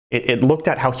It looked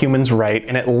at how humans write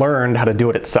and it learned how to do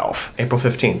it itself. April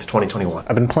 15th, 2021.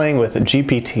 I've been playing with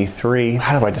GPT-3.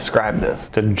 How do I describe this?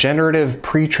 It's a generative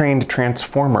pre-trained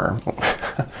transformer.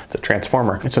 It's a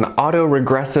transformer. It's an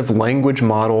auto-regressive language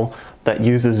model that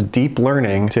uses deep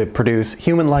learning to produce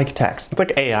human-like text. It's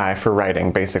like AI for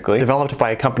writing, basically. Developed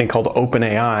by a company called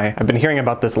OpenAI. I've been hearing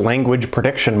about this language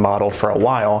prediction model for a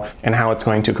while and how it's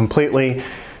going to completely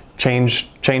change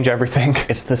everything.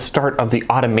 It's the start of the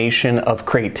automation of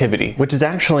creativity, which is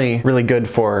actually really good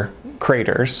for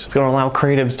creators. It's going to allow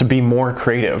creatives to be more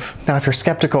creative. Now, if you're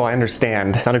skeptical, I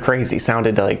understand. It sounded crazy,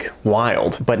 sounded like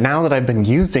wild. But now that I've been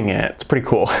using it, it's pretty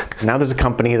cool. Now there's a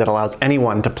company that allows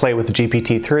anyone to play with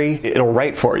GPT-3. It'll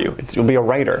write for you. You'll be a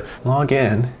writer. Log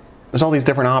in. There's all these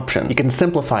different options. You can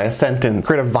simplify a sentence,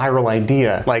 create a viral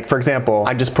idea. Like, for example,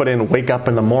 I just put in wake up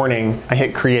in the morning, I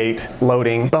hit create,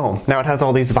 loading, boom. Now it has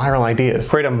all these viral ideas.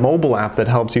 Create a mobile app that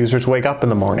helps users wake up in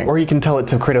the morning. Or you can tell it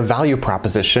to create a value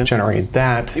proposition, generate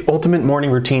that. The ultimate morning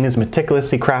routine is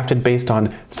meticulously crafted based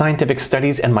on scientific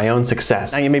studies and my own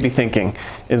success. Now you may be thinking,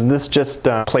 is this just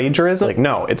plagiarism? Like,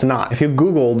 no, it's not. If you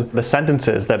Googled the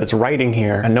sentences that it's writing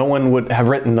here, and no one would have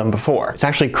written them before, it's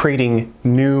actually creating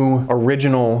new,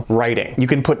 original writing. You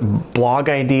can put blog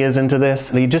ideas into this.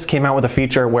 They just came out with a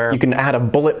feature where you can add a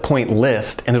bullet point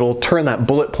list and it'll turn that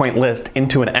bullet point list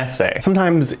into an essay.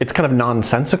 Sometimes it's kind of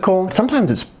nonsensical. Sometimes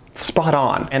it's spot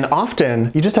on. And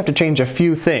often you just have to change a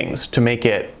few things to make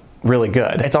it really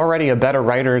good. It's already a better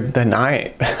writer than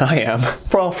I am.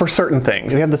 Well, for certain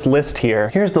things. We have this list here.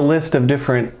 Here's the list of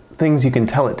different things you can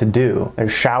tell it to do.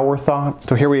 There's shower thoughts.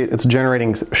 So here it's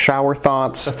generating shower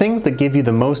thoughts. The things that give you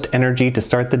the most energy to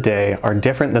start the day are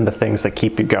different than the things that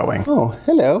keep you going. Oh,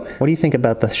 hello. What do you think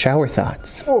about the shower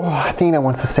thoughts? Oh, Athena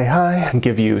wants to say hi. And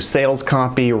give you sales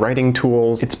copy, writing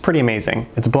tools. It's pretty amazing.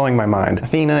 It's blowing my mind.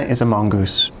 Athena is a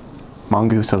mongoose.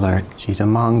 Mongoose alert. She's a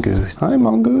mongoose. Hi,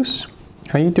 mongoose.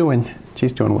 How you doing?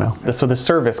 She's doing well. So the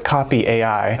service,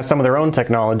 copy.ai, has some of their own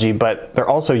technology, but they're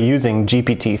also using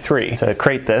GPT-3 to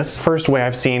create this. First way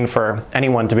I've seen for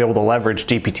anyone to be able to leverage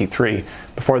GPT-3.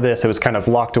 Before this, it was kind of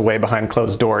locked away behind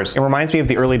closed doors. It reminds me of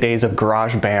the early days of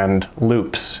GarageBand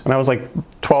loops. When I was like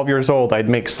 12 years old, I'd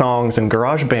make songs in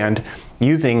GarageBand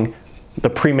using the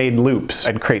pre-made loops.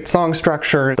 I'd create song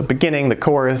structure, the beginning, the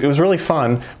chorus. It was really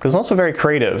fun, but it was also very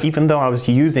creative, even though I was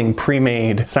using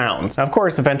pre-made sounds. Now, of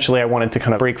course, eventually I wanted to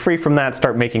kind of break free from that,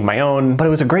 start making my own, but it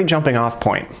was a great jumping off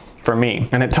point for me.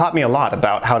 And it taught me a lot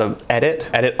about how to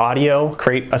edit audio,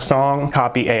 create a song.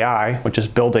 Copy.ai, which is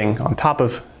building on top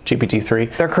of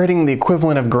GPT-3. They're creating the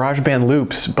equivalent of GarageBand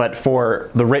loops, but for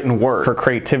the written word, for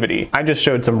creativity. I just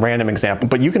showed some random example,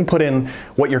 but you can put in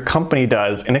what your company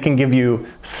does and it can give you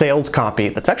sales copy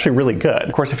that's actually really good.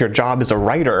 Of course, if your job is a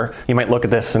writer, you might look at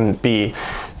this and be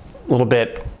a little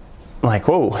bit like,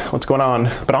 whoa, what's going on?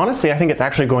 But honestly, I think it's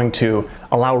actually going to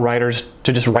allow writers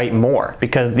to just write more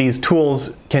because these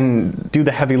tools can do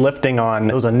the heavy lifting on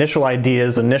those initial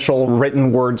ideas, initial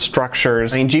written word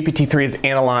structures. I mean, GPT-3 has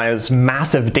analyzed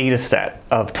massive data set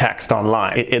of text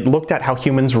online. It looked at how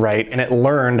humans write and it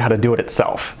learned how to do it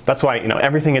itself. That's why,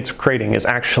 everything it's creating is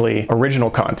actually original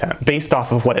content based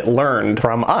off of what it learned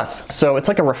from us. So it's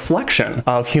like a reflection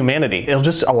of humanity. It'll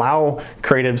just allow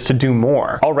creatives to do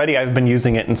more. Already I've been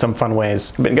using it in some fun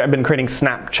ways. I've been creating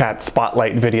Snapchat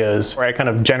spotlight videos where I kind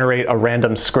of generate a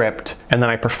random script and then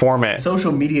I perform it.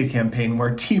 Social media campaign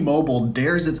where T-Mobile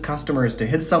dares its customers to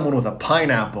hit someone with a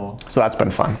pineapple. So that's been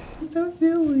fun. So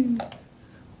silly.